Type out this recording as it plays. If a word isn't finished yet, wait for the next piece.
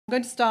I'm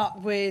going to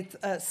start with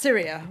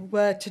Syria,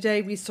 where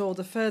today we saw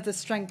the further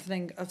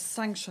strengthening of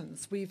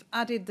sanctions. We've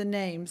added the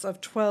names of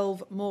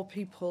 12 more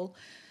people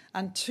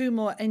and 2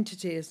 more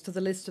entities to the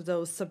list of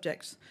those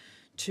subject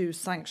to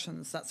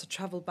sanctions. That's a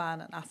travel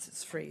ban and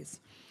assets freeze.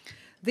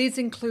 These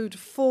include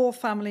 4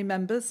 family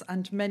members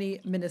and many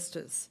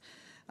ministers,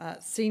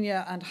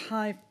 senior and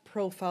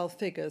high-profile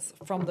figures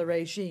from the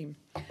regime.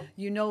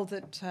 You know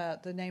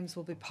that the names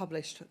will be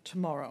published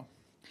tomorrow.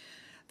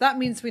 That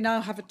means we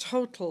now have a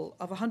total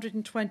of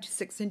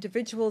 126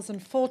 individuals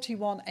and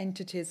 41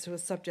 entities who are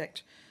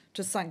subject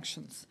to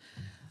sanctions.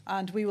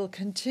 And we will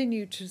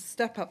continue to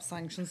step up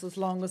sanctions as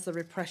long as the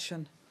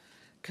repression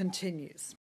continues.